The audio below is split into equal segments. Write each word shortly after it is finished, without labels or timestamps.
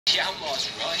ഞാൻ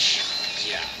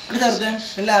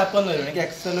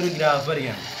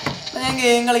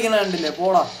ഗെയിം കളിക്കണ കണ്ടില്ലേ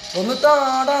പോടാ ഒന്ന്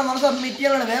താടാ നമ്മൾ സബ്മിറ്റ്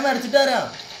ചെയ്യണം വേഗം വരച്ചിട്ട് തരാം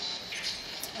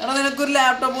എടാ നിനക്കൊരു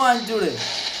ലാപ്ടോപ്പ് വാങ്ങിച്ചൂടെ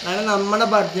അങ്ങനെ നമ്മുടെ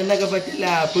ബഡ്ജറ്റിനൊക്കെ പറ്റി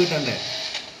ലാപ്പ് കിട്ടണ്ടേ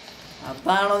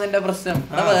അതാണോ നിന്റെ പ്രശ്നം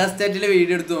ഫസ്റ്റ്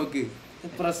വീഡിയോ എടുത്ത് നോക്ക്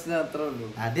പ്രശ്നം അത്രേ ഉള്ളൂ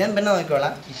അത് ഞാൻ പിന്നെ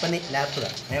നോക്കിക്കോളാം ഇപ്പൊ നീ ലാപ്പ്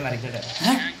ഞാൻ വരയ്ക്കട്ടെ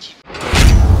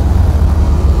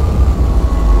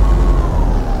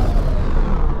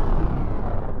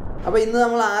അപ്പോൾ ഇന്ന്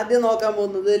നമ്മൾ ആദ്യം നോക്കാൻ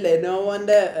പോകുന്നത്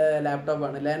ലെനോവോൻ്റെ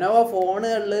ലാപ്ടോപ്പാണ്. ലെനോവോ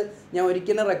ഫോണുകളിൽ ഞാൻ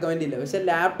ഒരിക്കലും റെക്കമെൻഡ് ചെയ്യില്ല, പക്ഷേ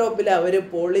ലാപ്ടോപ്പിൽ അവർ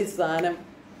പൊളി സാധനം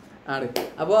ആണ്.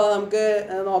 അപ്പോൾ നമുക്ക്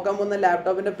നോക്കാൻ പോകുന്ന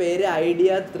ലാപ്ടോപ്പിൻ്റെ പേര് ഐഡിയ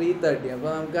 330. അപ്പോൾ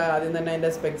നമുക്ക് ആദ്യം തന്നെ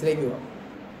അതിൻ്റെ സ്പെക്സിലേക്ക് പോകാം.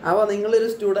 അപ്പോൾ നിങ്ങളൊരു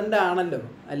സ്റ്റുഡൻ്റ് ആണല്ലോ,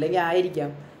 അല്ലെങ്കിൽ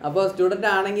ആയിരിക്കാം. അപ്പോൾ സ്റ്റുഡൻ്റ്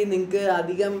ആണെങ്കിൽ നിങ്ങൾക്ക്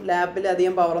ലാപ്പിൽ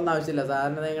അധികം പവറൊന്നും ആവശ്യമില്ല.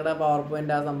 സാധാരണ നിങ്ങളുടെ പവർ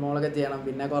പോയിൻ്റ് ആ സംഭവങ്ങളൊക്കെ ചെയ്യണം,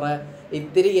 പിന്നെ കുറേ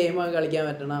ഇത്തിരി ഗെയിമൊക്കെ കളിക്കാൻ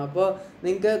പറ്റണം. അപ്പോൾ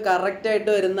നിങ്ങൾക്ക് കറക്റ്റായിട്ട്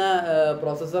വരുന്ന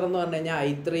പ്രോസസ്സർ എന്ന് പറഞ്ഞു കഴിഞ്ഞാൽ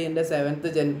i3-ൻ്റെ 7th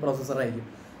Gen പ്രോസസ്സറായിരിക്കും.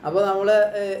 അപ്പോൾ നമ്മൾ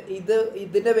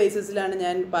ഇതിൻ്റെ ബേസിസിലാണ്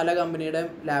ഞാൻ പല കമ്പനിയുടെ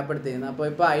ലാപ്പ് എടുത്തിരുന്നത്. അപ്പോൾ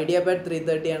ഇപ്പോൾ ഐഡിയ പാഡ്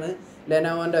 330 ആണ്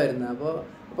ലെനോവോൻ്റെ വരുന്നത്. അപ്പോൾ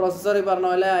പ്രോസസ്സർ ഈ പറഞ്ഞ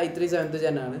പോലെ i3 7th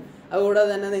Gen ആണ്. അതുകൂടാതെ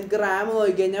തന്നെ നിങ്ങൾക്ക് റാം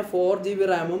നോക്കിക്കഴിഞ്ഞാൽ 4GB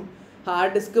റാമും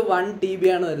ഹാർഡ് ഡിസ്ക് 1TB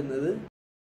ആണ് വരുന്നത്.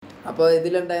 അപ്പോൾ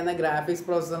ഇതിലുണ്ടായിരുന്ന ഗ്രാഫിക്സ്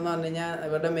പ്രോസസ്സർ എന്ന് പറഞ്ഞു കഴിഞ്ഞാൽ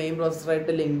ഇവരുടെ മെയിൻ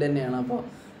പ്രോസസ്സറായിട്ട് ലിങ്ക്ഡ് തന്നെയാണ്. അപ്പോൾ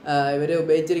ഇവർ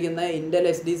ഉപയോഗിച്ചിരിക്കുന്ന ഇൻ്റൽ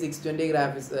SD620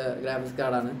 ഗ്രാഫിക്സ്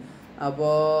കാർഡാണ്.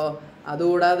 അപ്പോൾ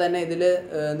അതുകൂടാതെ തന്നെ ഇതിൽ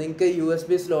നിങ്ങൾക്ക്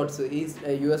USB സ്ലോട്ട്സ്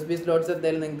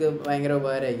എന്തായാലും നിങ്ങൾക്ക് ഭയങ്കര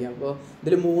ഉപകാരമായിരിക്കും. അപ്പോൾ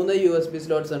ഇതിൽ 3 USB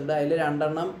സ്ലോട്ട്സ് ഉണ്ട്. അതിൽ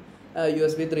 2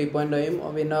 USB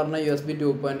 3.0 പിന്നെ ഒരെണ്ണം USB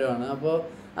 2.0 ആണ്. അപ്പോൾ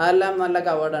അതെല്ലാം നല്ല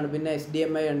കവേർഡാണ്. പിന്നെ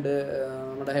HDMI ഉണ്ട്,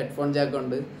 നമ്മുടെ ഹെഡ്ഫോൺ ജാക്ക്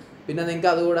ഉണ്ട്. പിന്നെ നിങ്ങൾക്ക്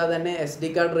അതുകൂടാതെ തന്നെ SD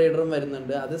കാർഡ് റീഡറും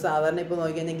വരുന്നുണ്ട്. അത് സാധാരണ ഇപ്പോൾ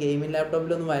നോക്കിക്കഴിഞ്ഞാൽ ഗെയിമിംഗ്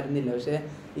ലാപ്ടോപ്പിലൊന്നും വരുന്നില്ല, പക്ഷേ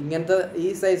ഇങ്ങനത്തെ ഈ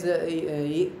സൈസ്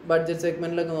ഈ ബഡ്ജറ്റ്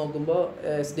സെഗ്മെൻറ്റിലൊക്കെ നോക്കുമ്പോൾ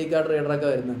SD കാർഡ് റീഡറൊക്കെ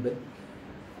വരുന്നുണ്ട്.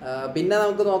 പിന്നെ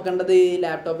നമുക്ക് നോക്കേണ്ടത് ഈ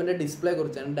ലാപ്ടോപ്പിൻ്റെ ഡിസ്പ്ലേ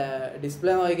കുറിച്ചാണ്.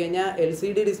 ഡിസ്പ്ലേ നോക്കിക്കഴിഞ്ഞാൽ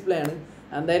LCD ഡിസ്പ്ലേ ആണ്.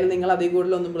 എന്തായാലും നിങ്ങൾ അതിൽ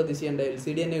കൂടുതലൊന്നും പ്രതീക്ഷിക്കേണ്ട,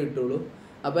 LCD തന്നെ കിട്ടുള്ളൂ.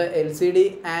 അപ്പോൾ LCD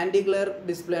ആൻറ്റി ഗ്ലെയർ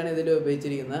ഡിസ്പ്ലേ ആണ് ഇതിൽ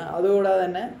ഉപയോഗിച്ചിരിക്കുന്നത്. അതുകൂടാതെ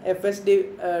തന്നെ FHD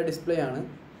ഡിസ്പ്ലേ ആണ്.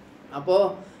 അപ്പോൾ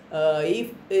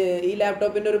ഈ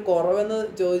ലാപ്ടോപ്പിൻ്റെ ഒരു കുറവെന്ന്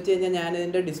ചോദിച്ചു കഴിഞ്ഞാൽ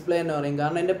ഞാനിതിൻ്റെ ഡിസ്പ്ലേ തന്നെ പറയും.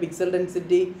 കാരണം എൻ്റെ പിക്സൽ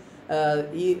ഡെൻസിറ്റി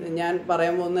ഈ ഞാൻ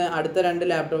പറയാൻ പോകുന്ന അടുത്ത 2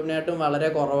 ലാപ്ടോപ്പിനായിട്ടും വളരെ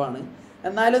കുറവാണ്.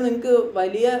 എന്നാലും നിങ്ങൾക്ക്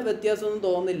വലിയ വ്യത്യാസമൊന്നും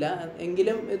തോന്നില്ല,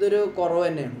 എങ്കിലും ഇതൊരു കുറവ്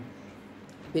തന്നെയാണ്.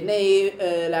 പിന്നെ ഈ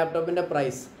ലാപ്ടോപ്പിൻ്റെ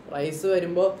പ്രൈസ്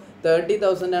വരുമ്പോൾ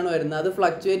 30,000 ആണ് വരുന്നത്. അത്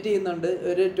ഫ്ലക്ച്വേറ്റ് ചെയ്യുന്നുണ്ട്,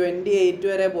 ഒരു 28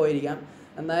 വരെ പോയിരിക്കാം.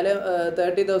 എന്നാലും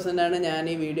 30,000 ആണ് ഞാൻ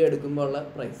ഈ വീഡിയോ എടുക്കുമ്പോൾ ഉള്ള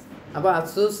പ്രൈസ്. അപ്പോൾ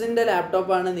അസൂസിൻ്റെ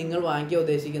ലാപ്ടോപ്പാണ് നിങ്ങൾ വാങ്ങിക്കാൻ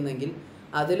ഉദ്ദേശിക്കുന്നതെങ്കിൽ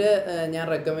അതിൽ ഞാൻ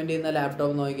റെക്കമെൻഡ് ചെയ്യുന്ന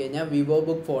ലാപ്ടോപ്പ് നോക്കിക്കഴിഞ്ഞാൽ വിവോ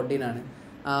ബുക്ക് 14 ആണ്.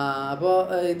 അപ്പോൾ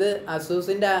ഇത്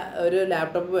അസൂസിൻ്റെ ഒരു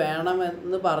ലാപ്ടോപ്പ്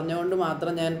വേണമെന്ന് പറഞ്ഞുകൊണ്ട്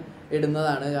മാത്രം ഞാൻ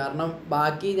ഇടുന്നതാണ്. കാരണം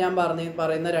ബാക്കി ഞാൻ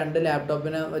പറയുന്ന 2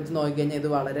 ലാപ്ടോപ്പിനെ വെച്ച് നോക്കിക്കഴിഞ്ഞാൽ ഇത്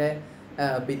വളരെ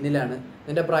പിന്നിലാണ്.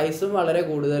 ഇതിൻ്റെ പ്രൈസും വളരെ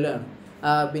കൂടുതലാണ്.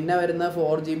 പിന്നെ വരുന്ന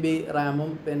 4GB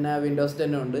റാമും പിന്നെ വിൻഡോസ്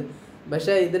 10 ഉണ്ട്.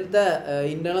 പക്ഷേ ഇതിലത്തെ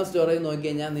ഇൻറ്റേർണൽ സ്റ്റോറേജ്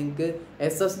നോക്കിക്കഴിഞ്ഞാൽ നിങ്ങൾക്ക്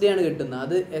SSD ആണ് കിട്ടുന്നത്.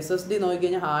 അത് SSD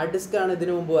നോക്കിക്കഴിഞ്ഞാൽ ഹാർഡ് ഡിസ്ക് ആണ്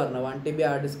ഇതിന് മുമ്പ് പറഞ്ഞത്, 1TB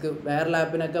ഹാർഡ് ഡിസ്ക്. വേറെ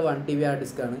ലാപ്പിനൊക്കെ 1TB ഹാർഡ്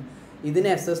ഡിസ്ക് ആണ്, ഇതിന്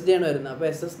SSD ആണ് വരുന്നത്. അപ്പോൾ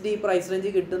SSD പ്രൈസ് റേഞ്ച്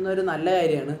കിട്ടുന്ന ഒരു നല്ല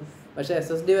കാര്യമാണ്. പക്ഷേ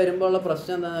SSD വരുമ്പോൾ ഉള്ള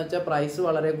പ്രശ്നം എന്താണെന്ന് വെച്ചാൽ പ്രൈസ്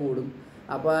വളരെ കൂടും.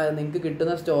 അപ്പോൾ നിങ്ങൾക്ക്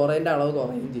കിട്ടുന്ന സ്റ്റോറേജിൻ്റെ അളവ്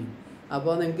കുറയും ചെയ്യും.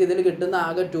 അപ്പോൾ നിങ്ങൾക്ക് ഇതിൽ കിട്ടുന്ന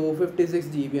ആകെ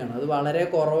 256GB ആണ്. അത് വളരെ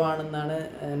കുറവാണെന്നാണ്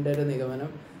എൻ്റെ ഒരു നിഗമനം.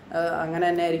 അങ്ങനെ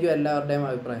തന്നെ ആയിരിക്കും എല്ലാവരുടെയും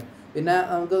അഭിപ്രായം. പിന്നെ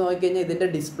നമുക്ക് നോക്കിക്കഴിഞ്ഞാൽ ഇതിൻ്റെ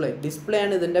ഡിസ്പ്ലേ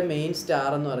ആണ് ഇതിൻ്റെ മെയിൻ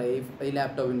സ്റ്റാർ എന്ന് പറയും. ഈ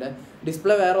ലാപ്ടോപ്പിൻ്റെ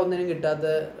ഡിസ്പ്ലേ വേറെ ഒന്നിനും കിട്ടാത്ത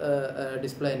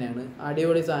ഡിസ്പ്ലേ തന്നെയാണ്.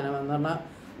 അടിപൊളി സാധനം എന്ന് പറഞ്ഞാൽ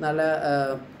നല്ല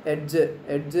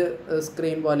എഡ്ജ്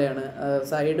സ്ക്രീൻ പോലെയാണ്.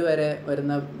 സൈഡ് വരെ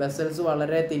വരുന്ന ബെസൽസ്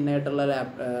വളരെ തിന്നായിട്ടുള്ള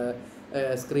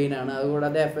സ്ക്രീനാണ്.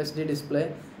 അതുകൂടാതെ FHD ഡിസ്പ്ലേ,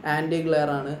 ആൻറ്റി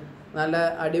ഗ്ലെയർ ആണ്. നല്ല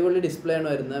അടിപൊളി ഡിസ്പ്ലേ ആണ്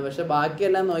വരുന്നത്. പക്ഷേ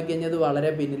ബാക്കിയെല്ലാം നോക്കിക്കഴിഞ്ഞാൽ ഇത്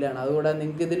വളരെ പിന്നിലാണ്. അതുകൂടാതെ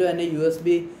നിങ്ങൾക്ക് ഇതിൽ തന്നെ USB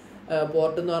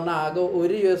പോർട്ട് എന്ന് പറഞ്ഞാൽ ആകെ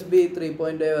ഒരു USB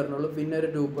 3.0 വരണുള്ളൂ, പിന്നെ ഒരു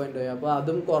 2.0. അപ്പോൾ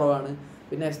അതും കുറവാണ്.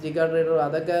 പിന്നെ SD കാർഡ് റീഡർ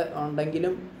അതൊക്കെ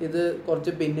ഉണ്ടെങ്കിലും ഇത്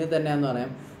കുറച്ച് പിന്നിൽ തന്നെയാണെന്ന്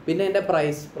പറയാം. പിന്നെ എൻ്റെ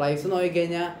പ്രൈസ്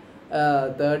നോക്കിക്കഴിഞ്ഞാൽ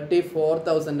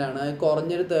 34,000 ആണ്.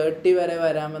 കുറഞ്ഞൊരു 30 വരെ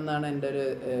വരാമെന്നാണ് എൻ്റെ ഒരു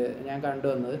ഞാൻ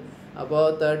കണ്ടുവന്നത്. അപ്പോൾ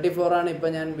 34 ആണ്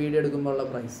ഇപ്പോൾ ഞാൻ വീഡിയോ എടുക്കുമ്പോൾ ഉള്ള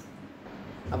പ്രൈസ്.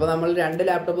 അപ്പോൾ നമ്മൾ 2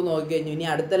 ലാപ്ടോപ്പ് നോക്കിക്കഴിഞ്ഞു. ഇനി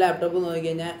അടുത്ത ലാപ്ടോപ്പ്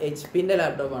നോക്കിക്കഴിഞ്ഞാൽ HP-ൻ്റെ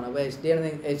ലാപ്ടോപ്പാണ്. അപ്പോൾ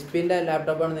HP-ൻ്റെ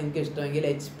ലാപ്ടോപ്പാണ് നിങ്ങൾക്ക് ഇഷ്ടമെങ്കിൽ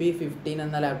HP 15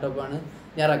 എന്ന ലാപ്ടോപ്പാണ്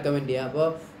ഞാൻ റെക്കമെൻഡ് ചെയ്യുക. അപ്പോൾ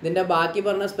ഇതിൻ്റെ ബാക്കി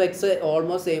പറഞ്ഞ സ്പെക്സ്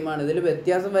ഓൾമോസ്റ്റ് സെയിം ആണ്. ഇതിൽ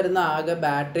വ്യത്യാസം വരുന്ന ആകെ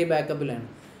ബാറ്ററി ബാക്കപ്പിലാണ്.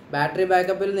 ബാറ്ററി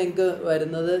ബാക്കപ്പിൽ നിങ്ങൾക്ക്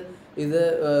വരുന്നത് ഇത്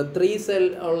 3 സെൽ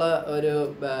ഉള്ള ഒരു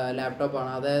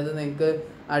ലാപ്ടോപ്പാണ്. അതായത് നിങ്ങൾക്ക്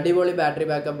അടിപൊളി ബാറ്ററി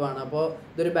ബാക്കപ്പാണ്. അപ്പോൾ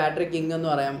ഇതൊരു ബാറ്ററി കിങ് എന്ന്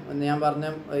പറയാം. ഞാൻ പറഞ്ഞ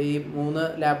ഈ 3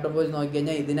 ലാപ്ടോപ്പ് വെച്ച്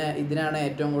നോക്കിക്കഴിഞ്ഞാൽ ഇതിനാണ്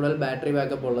ഏറ്റവും കൂടുതൽ ബാറ്ററി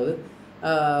ബാക്കപ്പ് ഉള്ളത്.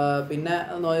 പിന്നെ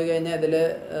നോക്കിക്കഴിഞ്ഞാൽ ഇതിൽ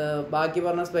ബാക്കി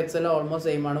പറഞ്ഞ സ്പെക്സ് എല്ലാം ഓൾമോസ്റ്റ്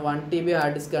സെയിം ആണ്. 1TB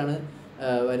ഹാർഡ് ഡിസ്ക് ആണ്.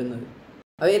 വരുന്നത്.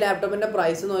 അപ്പോൾ ഈ ലാപ്ടോപ്പിൻ്റെ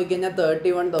പ്രൈസ് നോക്കിക്കഴിഞ്ഞാൽ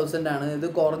 31,000 ആണ്. ഇത്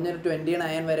കുറഞ്ഞൊരു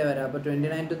 29 വരെ വരാം. അപ്പോൾ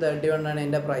 29 to 31 ആണ്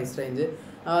ഇതിൻ്റെ പ്രൈസ് റേഞ്ച്.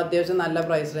 അത്യാവശ്യം നല്ല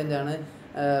പ്രൈസ് റേഞ്ചാണ്.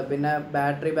 പിന്നെ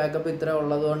ബാറ്ററി ബാക്കപ്പ് ഇത്ര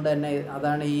ഉള്ളതുകൊണ്ട് തന്നെ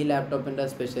അതാണ് ഈ ലാപ്ടോപ്പിൻ്റെ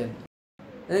സ്പെഷ്യൽ.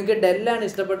 നിങ്ങൾക്ക് ഡെല്ലാണ്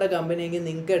ഇഷ്ടപ്പെട്ട കമ്പനിയെങ്കിൽ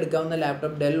നിങ്ങൾക്ക് എടുക്കാവുന്ന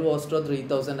ലാപ്ടോപ്പ് ഡെൽ വോസ്ട്രോ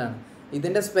 3000 ആണ്.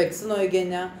 ഇതിൻ്റെ സ്പെക്സ്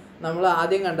നോക്കിക്കഴിഞ്ഞാൽ നമ്മൾ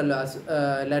ആദ്യം കണ്ടല്ലോ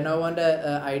ലെനോവോൻ്റെ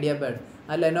ഐഡിയ പാഡ്.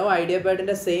 ആ ലെനോവോ ഐഡിയ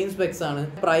പാഡിൻ്റെ സെയിം സ്പെക്സ് ആണ്,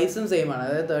 പ്രൈസും സെയിം ആണ്.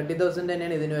 അതായത് 30,000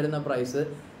 തന്നെയാണ് ഇതിന് വരുന്ന പ്രൈസ്.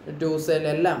 2 സെൽ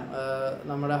എല്ലാം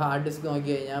നമ്മുടെ ഹാർഡ് ഡിസ്ക്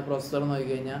നോക്കിക്കഴിഞ്ഞാൽ, പ്രൊസസ്സർ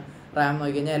നോക്കിക്കഴിഞ്ഞാൽ, റാം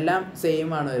നോക്കിക്കഴിഞ്ഞാൽ എല്ലാം സെയിം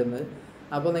ആണ് വരുന്നത്.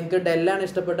 അപ്പോൾ നിങ്ങൾക്ക് ഡെല്ലാണ്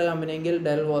ഇഷ്ടപ്പെട്ട കമ്പനിയെങ്കിൽ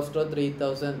ഡെൽ വോസ്ട്രോ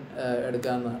 3000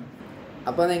 എടുക്കാവുന്നതാണ്.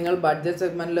 അപ്പോൾ നിങ്ങൾ ബഡ്ജറ്റ്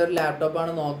സെഗ്മെൻറ്റിൽ ഒരു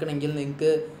ലാപ്ടോപ്പാണ് നോക്കണമെങ്കിൽ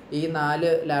നിങ്ങൾക്ക് ഈ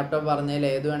 4 ലാപ്ടോപ്പ് പറഞ്ഞതിൽ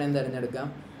ഏത് വേണമെങ്കിലും തിരഞ്ഞെടുക്കാം.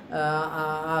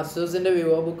 അസൂസിൻ്റെ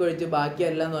വിവോ ബുക്ക് ഒഴിച്ച്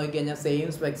ബാക്കിയെല്ലാം നോക്കിക്കഴിഞ്ഞാൽ സെയിം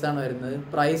സ്പെക്സ് ആണ് വരുന്നത്,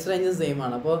 പ്രൈസ് റേഞ്ചും സെയിം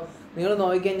ആണ്. അപ്പോൾ നിങ്ങൾ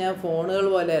നോക്കിക്കഴിഞ്ഞാൽ ഫോണുകൾ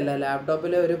പോലെയല്ല,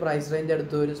 ലാപ്ടോപ്പിൽ ഒരു പ്രൈസ് റേഞ്ച്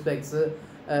എടുത്ത് ഒരു സ്പെക്സ്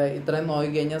ഇത്രയും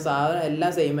നോക്കിക്കഴിഞ്ഞാൽ സാധനം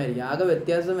എല്ലാം സെയിം ആയിരിക്കും. ആകെ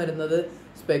വ്യത്യാസം വരുന്നത്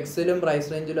സ്പെക്സിലും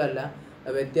പ്രൈസ് റേഞ്ചിലും അല്ല,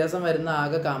 വ്യത്യാസം വരുന്ന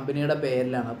ആകെ കമ്പനിയുടെ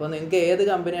പേരിലാണ്. അപ്പോൾ നിങ്ങൾക്ക് ഏത്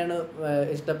കമ്പനിയാണ്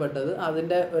ഇഷ്ടപ്പെട്ടത്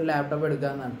അതിൻ്റെ ഒരു ലാപ്ടോപ്പ്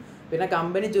എടുക്കാവുന്നതാണ്. പിന്നെ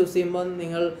കമ്പനി ചൂസ് ചെയ്യുമ്പോൾ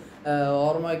നിങ്ങൾ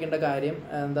ഓർമ്മ വയ്ക്കേണ്ട കാര്യം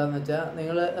എന്താണെന്ന് വെച്ചാൽ,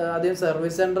 നിങ്ങൾ ആദ്യം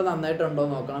സർവീസ് സെൻറ്റർ നന്നായിട്ടുണ്ടോ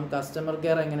നോക്കണം, കസ്റ്റമർ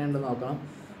കെയർ എങ്ങനെയുണ്ടെന്ന് നോക്കണം,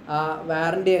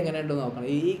 വാറണ്ടി എങ്ങനെയുണ്ടെന്ന് നോക്കണം.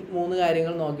 ഈ 3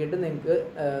 കാര്യങ്ങൾ നോക്കിയിട്ട് നിങ്ങൾക്ക്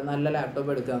നല്ല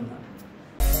ലാപ്ടോപ്പ് എടുക്കാവുന്നതാണ്.